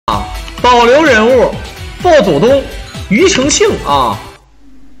保留人物暴走东、庾澄庆啊。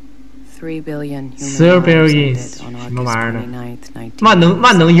3 billion 什么玩意儿呢？万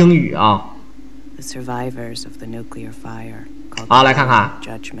能英语啊！好，来看看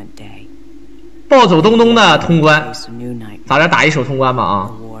暴走东东的通关，咱俩打一手通关吧啊！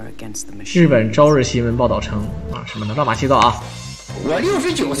日本朝日新闻报道称啊，什么的乱码七糟啊！我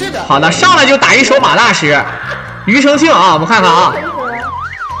69岁的。好的，上来就打一手马大师，庾澄庆啊，我们看看啊。开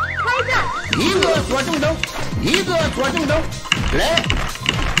战！一个左正蹬，一个左正蹬，来。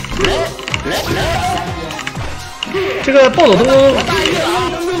这个暴走东东，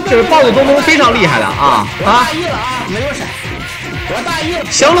这个暴走东东非常厉害的啊啊！没有闪，我大意了。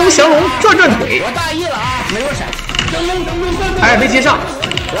降龙转腿，我大意了啊，没有闪。哎，没接上。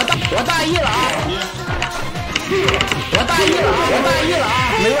我大意了啊！我大意了啊，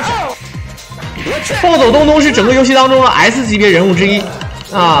没有闪。暴走东东是整个游戏当中的 S 级别人物之一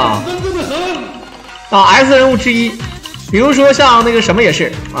啊，S 人物之一。比如说像那个什么也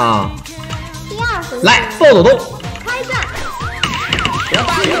是啊，来暴走东，开战！我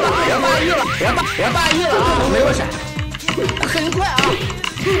大意了啊，没有闪，很快啊！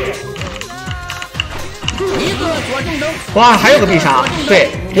一个左正蹬，哇，还有个必杀，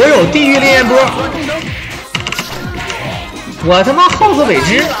对我有地狱烈焰波，我他妈好自为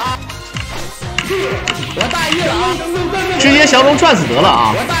之，我大意了啊！直接降龙转死得了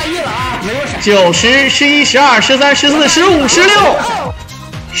啊！我大意了啊，没有闪。9、10、11、12、13、14、15、16、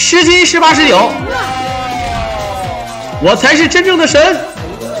17、18、19，我才是真正的神！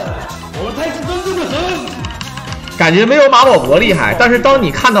感觉没有马保国厉害，但是当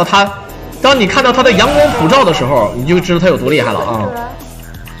你看到他的阳光普照的时候，你就知道他有多厉害了啊！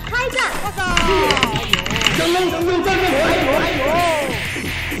开战！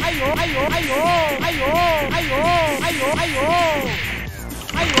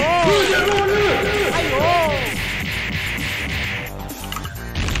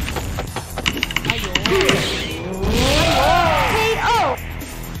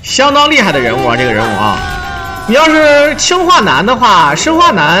相当厉害的人物啊，这个人物啊！你要是生化男的话，生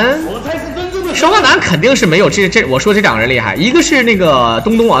化男肯定是没有我说这两个人厉害，一个是那个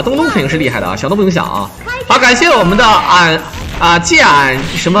东东啊，东东肯定是厉害的啊，想都不用想啊！好，感谢我们的借俺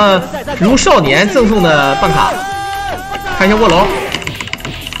什么如少年赠送的办卡，看一下卧龙，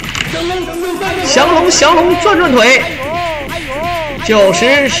降龙转腿，9、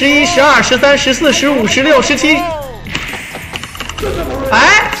10、11、12、13、14、15、16、17，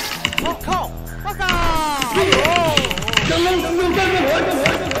哎。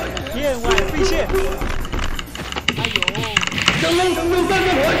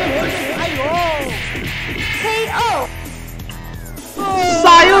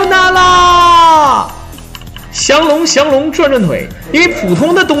撒尤那拉，降龙转腿，因为普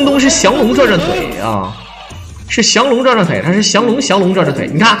通的东东是降龙转腿啊，是降龙转腿，它是降龙转腿。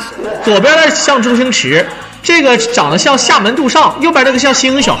你看左边的像周星驰，这个长得像厦门杜尚，右边这个像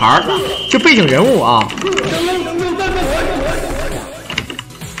星星小孩，就背景人物啊。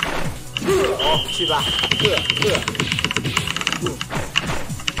去吧，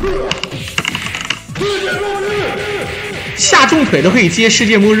下重腿都可以接世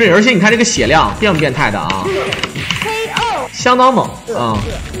界末日，而且你看这个血量变不变态的啊，相当猛啊！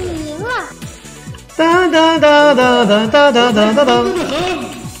你赢了！哒哒哒哒哒哒哒哒哒哒。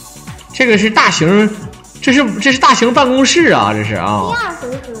这个是大型，这是大型办公室啊，这是啊。第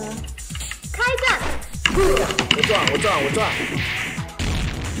2回合，开战！我转！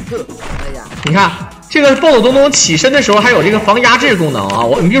哎呀，你看这个暴走东东起身的时候还有这个防压制功能啊！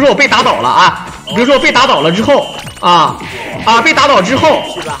你比如说我被打倒了啊，比如说我被打倒了之后被打倒之后，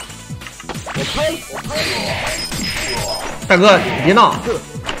大哥你别闹，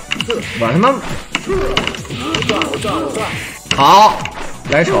我他妈，我转！好，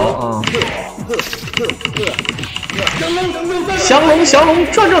来手啊！降龙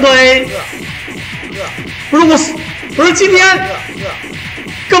转腿，不是今天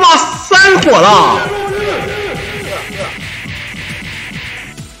干嘛3火了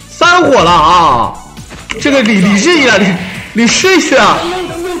？3火了啊！这个理智一点，你试一试啊！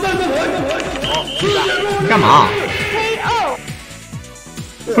你干嘛？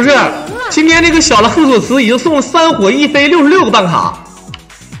不是，今天这个小狼索茨已经送了3火1飞66个办卡，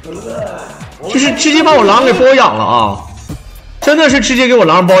就是直接把我狼给包养了啊！真的是直接给我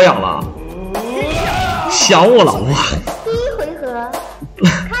狼包养了，想我了哇！第1回合，开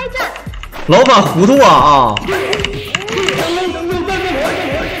战！老板糊涂啊！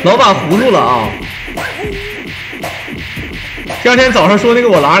老板糊涂了啊！第2天早上说那个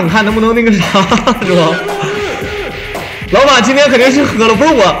我狼，你看能不能那个啥是吧？老板今天肯定是喝了，不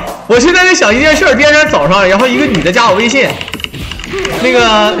是我我现在在想一件事，第二天早上，然后一个女的加我微信，那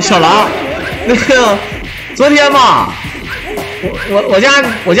个小狼，那个昨天嘛，我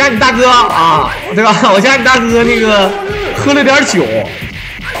家你大哥啊，对吧？我家你大哥那个喝了点酒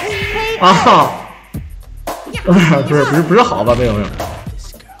啊，不是好吧？没有，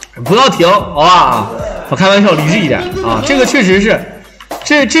不要停，好吧？我开玩笑，理智一点啊。这个确实是，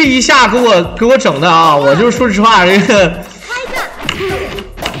这一下给我整的啊！我就是说实话，这个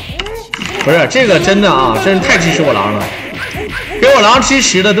不是这个真的啊，真是太支持我狼了，给我狼支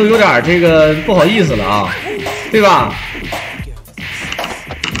持的都有点这个不好意思了啊，对吧？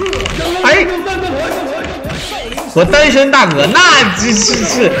哎，我单身大哥，那这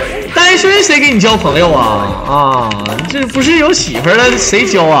是单身谁给你交朋友啊？这不是有媳妇儿了谁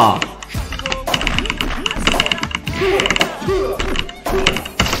交啊？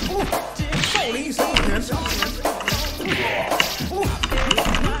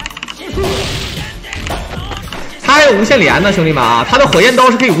他还有无限连呢，兄弟们啊！他的火焰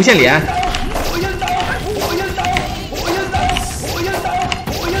刀是可以无限连。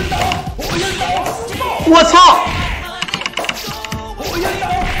我操！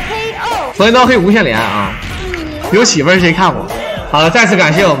火焰刀可以无限连啊！有媳妇儿谁看我？好了，再次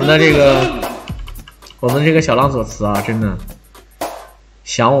感谢我们的这个小狼左慈啊，真的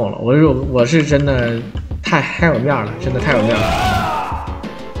想我了，我是真的太有面了，真的太有面了。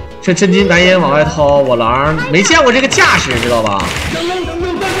这真金白银往外掏，我狼没见过这个架势，知道吧？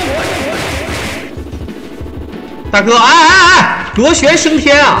大哥，哎，螺旋升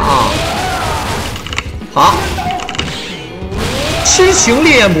天啊！好，痴情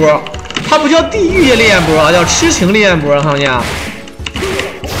烈焰波，它不叫地狱烈焰波啊，叫痴情烈焰波，看不见？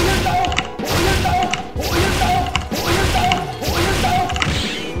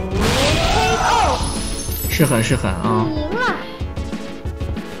是狠啊！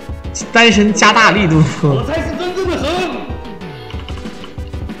单身加大力度，我才是真正的狠！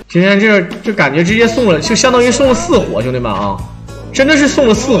今天这感觉直接送了，就相当于送了4火，兄弟们啊，真的是送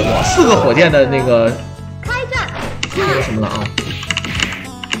了4火，4个火箭的那个开战那个什么了啊！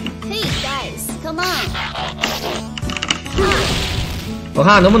我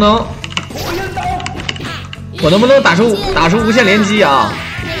看能不能，我能不能打出无限连击啊？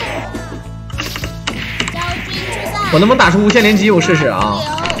我能不能打出无限连击？我试试啊！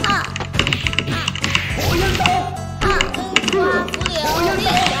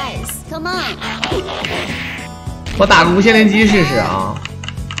我打个无限连击试试啊！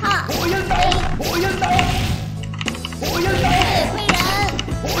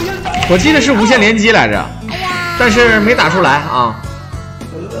我记得是无限连击来着，但是没打出来啊！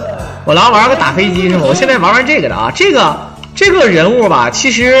我狼玩个打飞机是吗？我现在玩这个的啊，这个人物吧，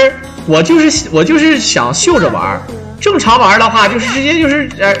其实我就是想秀着玩。正常玩的话，就是直接就是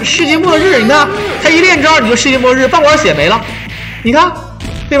世界末日，你看他一练招你就世界末日，半管血没了，你看，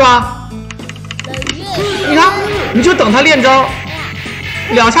对吧？你看，你就等他练招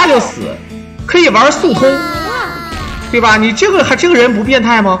，2下就死，可以玩速通，对吧？你这个人不变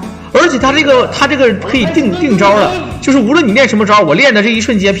态吗？而且他这个可以定招的，就是无论你练什么招，我练的这一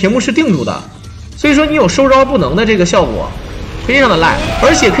瞬间屏幕是定住的，所以说你有收招不能的这个效果，非常的烂，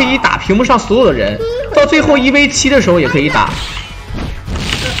而且可以打屏幕上所有的人。到最后1v7的时候也可以打，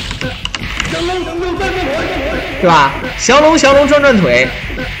对吧？降龙转腿，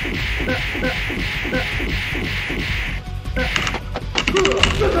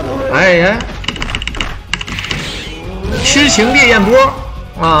哎呀，痴情烈焰波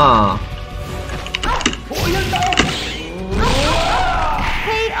啊，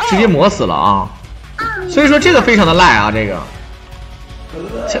直接磨死了啊！所以说这个非常的赖啊，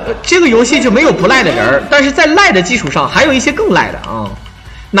这个游戏就没有不赖的人，但是在赖的基础上，还有一些更赖的啊！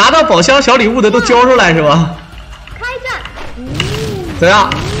拿到宝箱小礼物的都交出来是吧？开战，怎样？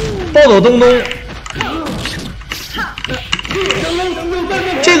暴走东东，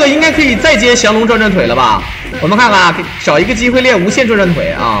这个应该可以再接降龙转腿了吧？我们看看，找一个机会练无限转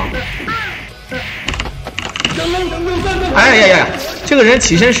腿啊！哎呀，这个人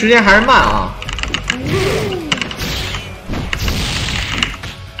起身时间还是慢啊！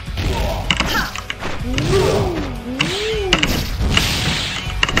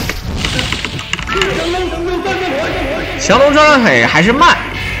降龙转腿还是慢，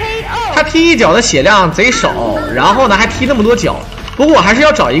他踢一脚的血量贼少，然后呢还踢那么多脚。不过我还是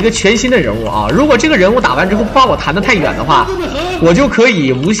要找一个全新的人物啊！如果这个人物打完之后不把我弹得太远的话，我就可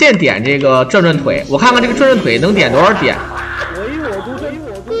以无限点这个转腿。我看看这个转腿能点多少点。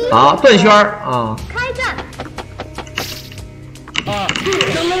好，断圈啊！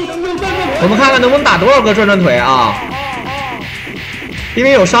我们看看能不能打多少个转腿啊！因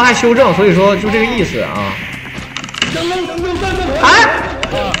为有伤害修正，所以说就这个意思啊。哎，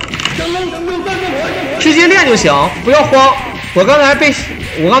直接练就行，不要慌。我刚才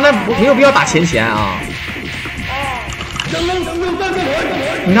没有必要打前啊。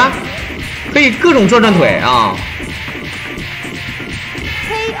你看，可以各种转腿啊。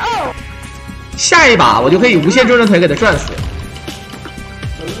下一把我就可以无限转腿给他转死。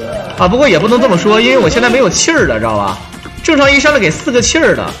啊，不过也不能这么说，因为我现在没有气儿了，知道吧？正常一上来给4个气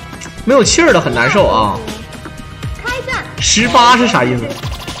儿的，没有气儿的很难受啊。18是啥意思？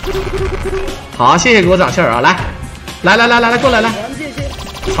好，谢谢给我涨气儿啊！来，过来，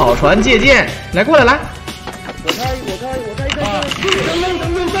草船借箭，来过来来。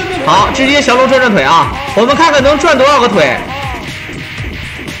好，直接降龙转腿啊！我们看看能转多少个腿。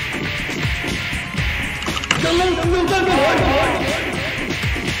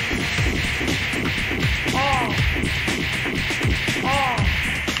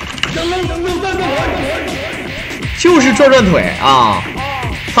就是转腿啊，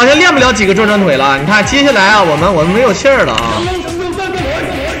好像练不了几个转腿了。你看，接下来啊，我们没有气儿了啊。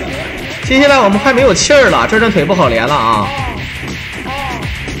接下来我们快没有气儿了，转腿不好连了啊。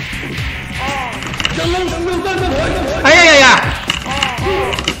哎呀！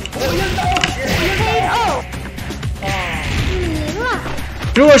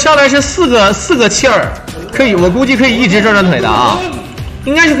如果上来是四个气儿，可以，我估计可以一直转腿的啊，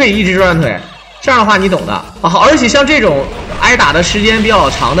应该是可以一直转腿。这样的话你懂的啊。好，而且像这种挨打的时间比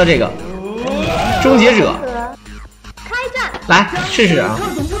较长的这个终结者，来试试啊！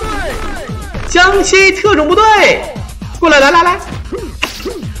江西特种部队，过来，来！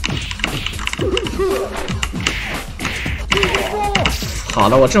好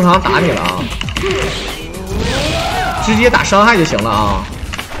的，我正常打你了啊，直接打伤害就行了啊。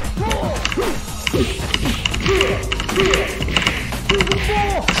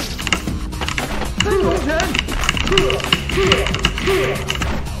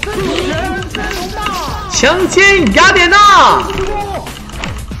强奸雅典娜，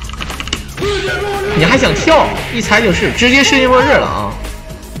你还想跳？一猜就是直接世界末日了啊！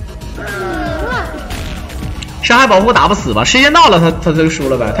伤害保护打不死吧？时间到了，他就输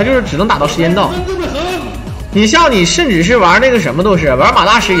了呗，他就是只能打到时间到。你像你甚至是玩那个什么都是玩马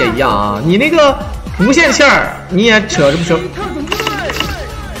大师也一样啊，你那个无限气儿你也扯不扯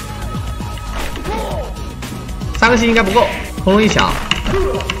？3个星应该不够，轰隆一响。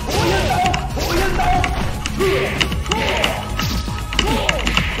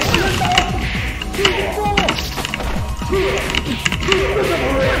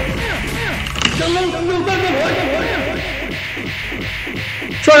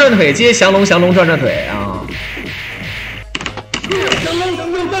转腿接降龙转腿啊！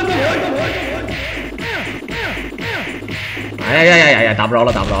哎呀，打不着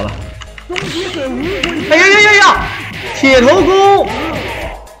了！哎呀！铁头功，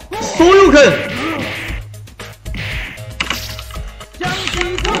所有坑！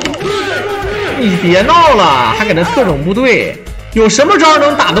你别闹了，还给他特种部队，有什么招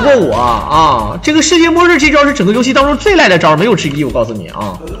能打得过我啊？这个世界末日这招是整个游戏当中最赖的招，没有之一，我告诉你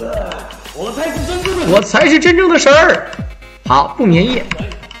啊！我才是真正的神儿！好，不眠夜，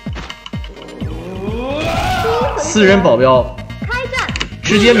私人保镖，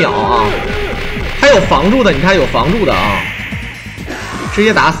直接秒啊！还有防住的，你看有防住的啊，直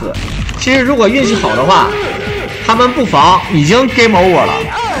接打死。其实如果运气好的话，他们不防已经 game over 了，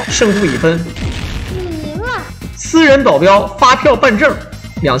胜负已分。私人保镖发票办证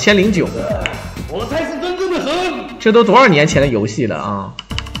2009，我才是真正的神。这都多少年前的游戏了啊！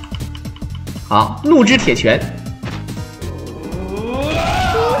好，怒之铁拳。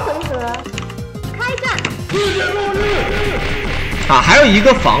啊，还有一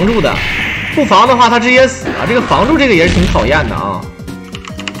个防住的，不防的话他直接死了。这个防住这个也是挺讨厌的啊。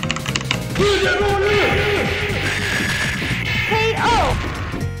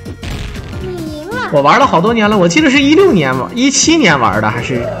我玩了好多年了，我记得是16年玩，17年玩的还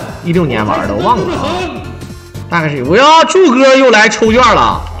是16年玩的，我忘了啊。大概是，我要柱哥又来抽券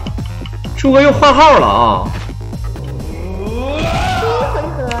了，柱哥又换号了啊。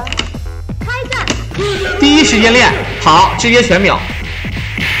第一时间练，好，直接全秒。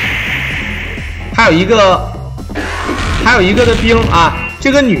还有一个的兵啊，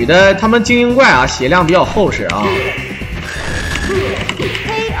这个女的他们精英怪啊，血量比较厚实啊。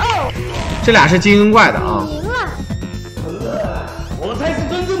这俩是精英怪的啊。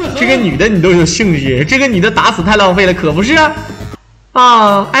这个女的你都有兴趣，这个女的打死太浪费了，可不是啊？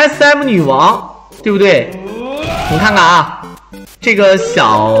啊 ，SM 女王，对不对？我们看看啊，这个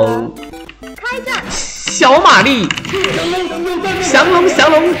小小马力，降龙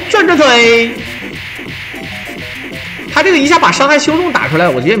转着腿。他这个一下把伤害修正打出来，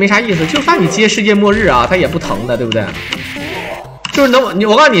我觉得没啥意思。就算你接世界末日啊，他也不疼的，对不对？就是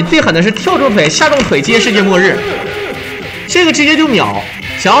我告诉你，最狠的是跳住腿下重腿接世界末日，这个直接就秒。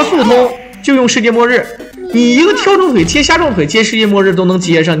想要速通就用世界末日，你一个跳重腿接下重腿接世界末日都能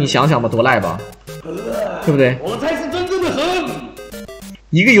接上，你想想吧，多赖吧，对不对？我才是真正的狠。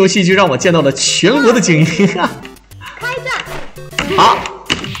一个游戏就让我见到了全国的精英啊！开战！好。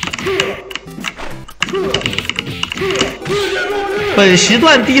本时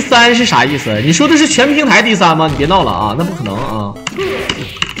段第3是啥意思？你说的是全平台第3吗？你别闹了啊，那不可能啊！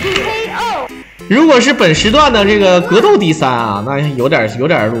如果是本时段的这个格斗第3啊，那有点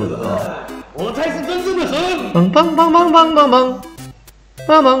路子啊！我才是真正的狠！梆梆梆梆梆梆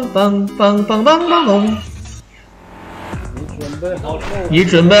梆梆梆梆梆梆梆梆。你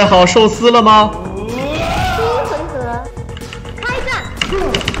准备好寿司了吗？第1回合，开战！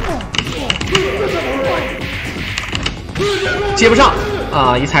接不上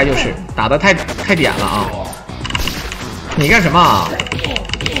啊！一猜就是打的太点了啊！你干什么啊？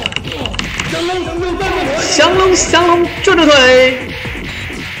降龙转着腿。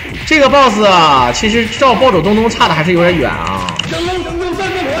这个 boss 啊，其实照暴走东东差的还是有点远啊。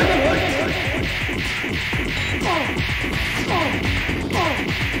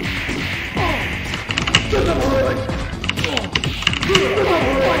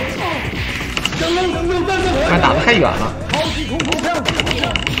还打得太远了，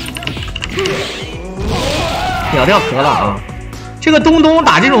秒掉壳了啊！这个东东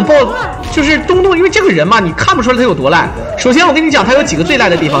打这种 BOSS， 就是东东，因为这个人嘛，你看不出来他有多赖。首先我跟你讲，他有几个最赖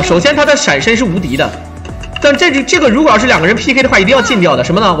的地方。首先他的闪身是无敌的，但这个如果要是2个人 PK 的话，一定要禁掉的。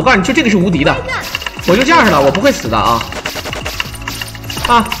什么呢？我告诉你，就这个是无敌的，我就这样式的，我不会死的啊！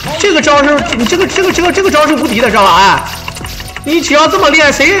啊，这个招是你这个招是无敌的，知道吧？哎。你只要这么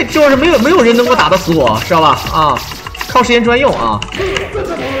练，谁就是没有人能够打得死我，知道吧？啊，靠时间专用啊！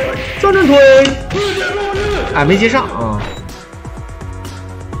转腿，哎，没接上啊！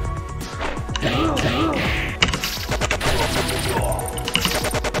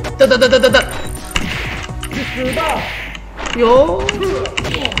哒，有。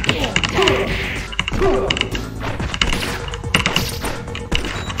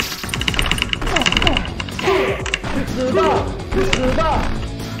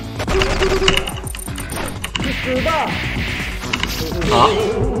好，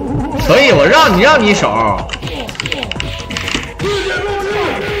可以，我让你一手，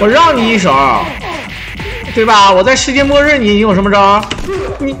我让你一手，对吧？我在世界末日，你有什么招？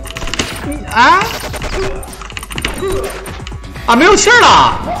你啊，没有气儿了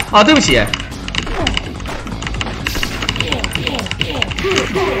啊，对不起。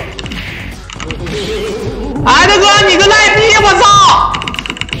哎，大哥，你个赖逼，我操！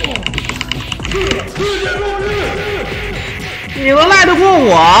你能赖得过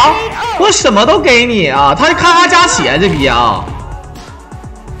我？我什么都给你啊！他咔咔加血，这逼啊！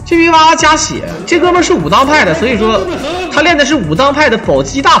这逼哇哇加血，这哥们是武当派的，所以说他练的是武当派的宝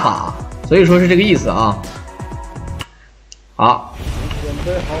击大法，所以说是这个意思啊。好，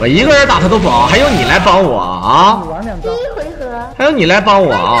我一个人打他都保，还有你来帮我啊！第1回合，还有你来帮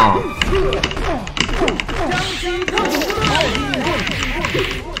我啊！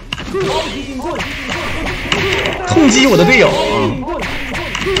痛击我的队友啊！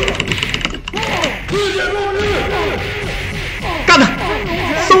干他！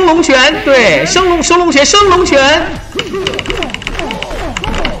升龙拳，对，升龙拳！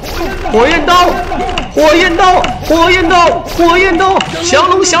火焰刀！降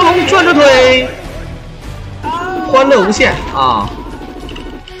龙转着腿，欢乐无限啊！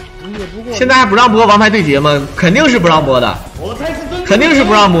现在还不让播王牌对决吗？肯定是不让播的。肯定是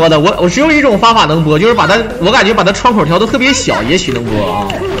不让播的，我只有一种方法能播，就是我感觉把它窗口调的特别小，也许能播啊。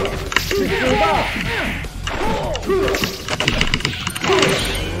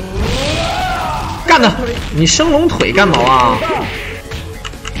干他！你升龙腿干毛啊？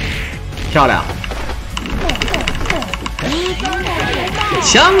漂亮！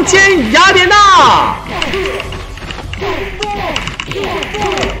强奸雅典娜！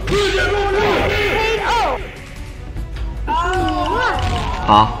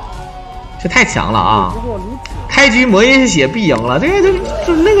好，这太强了啊！开局魔音血必赢了，这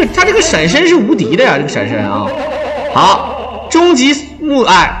那个他这个闪身是无敌的呀，这个闪身啊！好，终极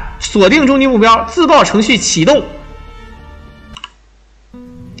锁定终极目标，自爆程序启动，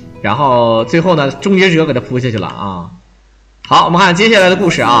然后最后呢，终结者给他扑下去了啊！好，我们看接下来的故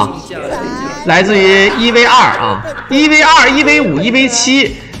事啊，来自于1v2啊，1v2、1v5、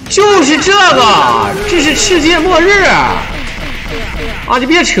1v7。就是这个，这是世界末日啊！你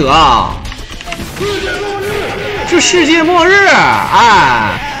别扯，就世界末日，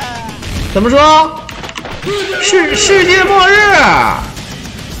哎，怎么说？世界末日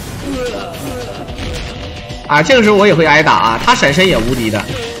啊！这个时候我也会挨打啊，他闪身也无敌的。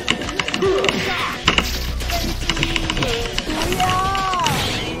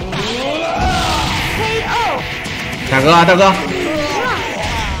大哥，大哥，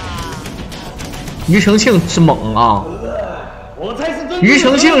庾澄庆是猛啊！庾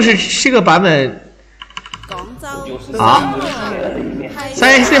澄庆是这个版本啊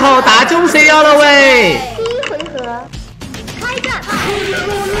！3C 后打中 C 要了喂！第一回合，开战！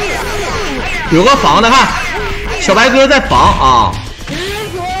有个防的，看小白哥在防啊！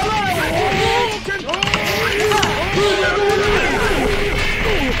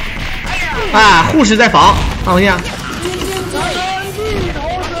哎，护士在防，看不见。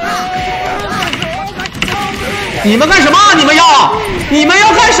你们干什么？你们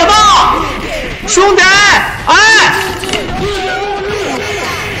要干什么？兄弟，哎，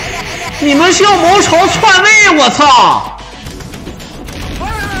你们是要谋朝篡位？我操！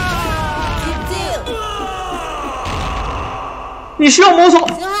你是要谋朝？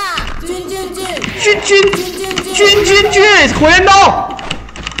军，火焰刀，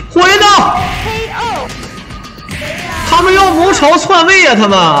火焰刀！他们要谋朝篡位啊！他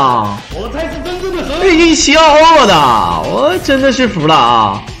们啊！一起要我的，我真的是服了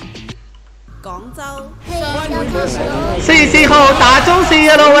啊！广州 CC 后打中 C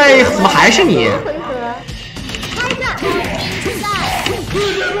了喂，怎么还是你？开战！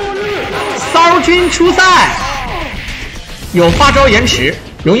骚军出赛，有发招延迟，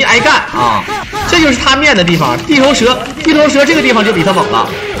容易挨干啊！这就是他面的地方。地头蛇这个地方就比他猛了。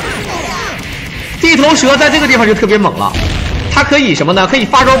地头蛇在这个地方就特别猛了，它可以什么呢？可以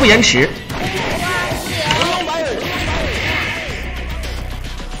发招不延迟。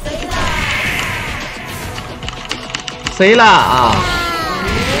谁了啊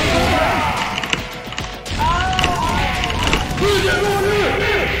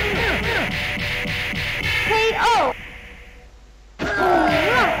？KO！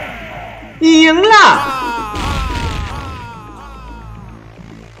 你赢了，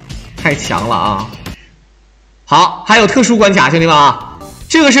太强了啊！好，还有特殊关卡，兄弟们啊，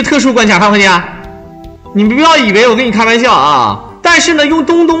这个是特殊关卡，看不见？你们不要以为我跟你开玩笑啊！但是呢，用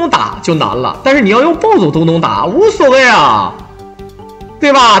东东打就难了，但是你要用暴走东东打无所谓啊，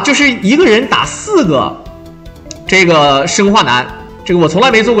对吧？就是一个人打4个这个生化男，这个我从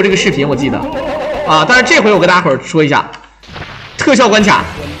来没做过这个视频，我记得啊。但是这回我跟大伙儿说一下，特效关卡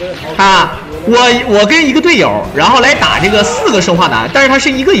啊，我跟一个队友，然后来打这个4个生化男，但是他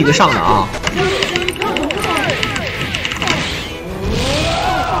是一个一个上的啊。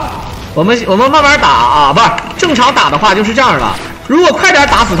我们慢慢打啊，不是正常打的话就是这样的。如果快点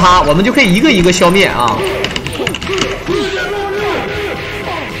打死他，我们就可以一个一个消灭啊！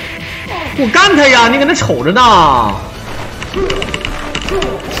我干他呀！你搁那瞅着呢。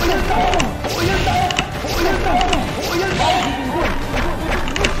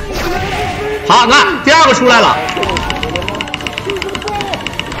好，你看第2个出来了。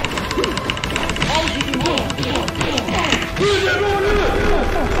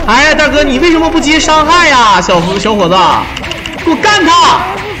哎，大哥，你为什么不接伤害呀，小伙子？给我干他！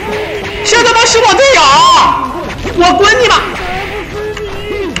这他妈是我队友，我滚你吧！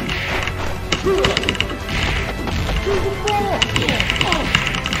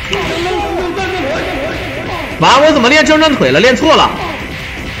完，我怎么练正正腿了？练错了。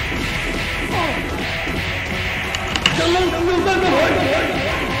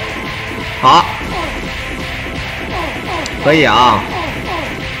好，可以啊。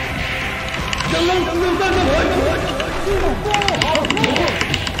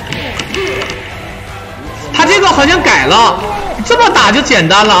他这个好像改了，这么打就简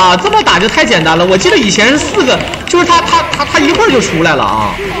单了啊！这么打就太简单了。我记得以前是4个，就是他一会儿就出来了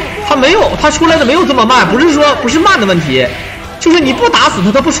啊。他出来的没有这么慢，不是慢的问题，就是你不打死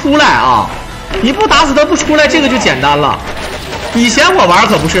他，他不出来啊。你不打死他不出来，这个就简单了。以前我玩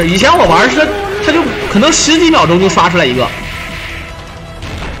可不是，以前我玩是他就可能10几秒钟就刷出来一个。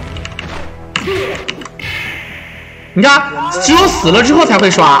你看，只有死了之后才会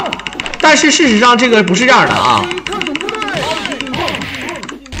刷，但是事实上这个不是这样的啊。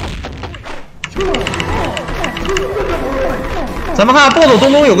咱们看暴走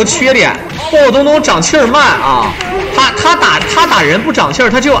东东有个缺点，暴走东东长气儿慢啊，他打人不长气儿，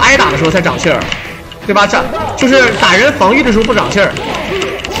他只有挨打的时候才长气儿，对吧？这就是打人防御的时候不长气儿。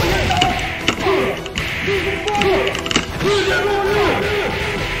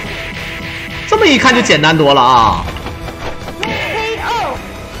么一看就简单多了啊，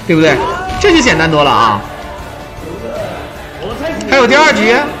对不对？这就简单多了啊。还有第2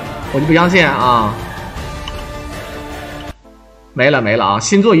局，我就不相信啊。没了啊，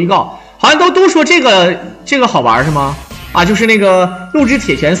新作预告，好像都说这个好玩是吗？啊，就是那个录制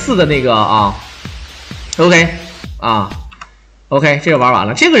铁拳4的那个啊。OK 啊 ，OK， 这个玩完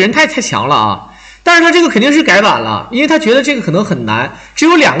了，这个人太强了啊。但是他这个肯定是改版了，因为他觉得这个可能很难，只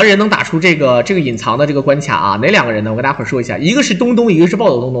有2个人能打出这个隐藏的这个关卡啊。哪2个人呢？我跟大伙说一下，一个是东东，一个是暴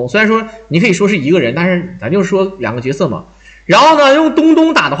走东东。虽然说你可以说是一个人，但是咱就说2个角色嘛。然后呢，用东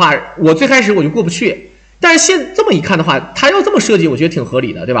东打的话，我最开始我就过不去。但是这么一看的话，他要这么设计，我觉得挺合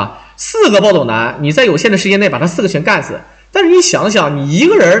理的，对吧？4个暴走男，你在有限的时间内把他4个全干死。但是你想想，你一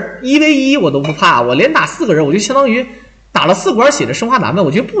个人1v1我都不怕，我连打4个人，我就相当于打了4管血的生化男们，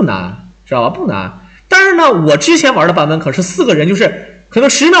我觉得不难，知道吧？不难。但是呢，我之前玩的版本可是4个人，就是可能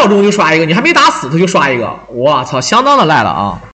10秒钟就刷一个，你还没打死他就刷一个，我操，相当的赖了啊！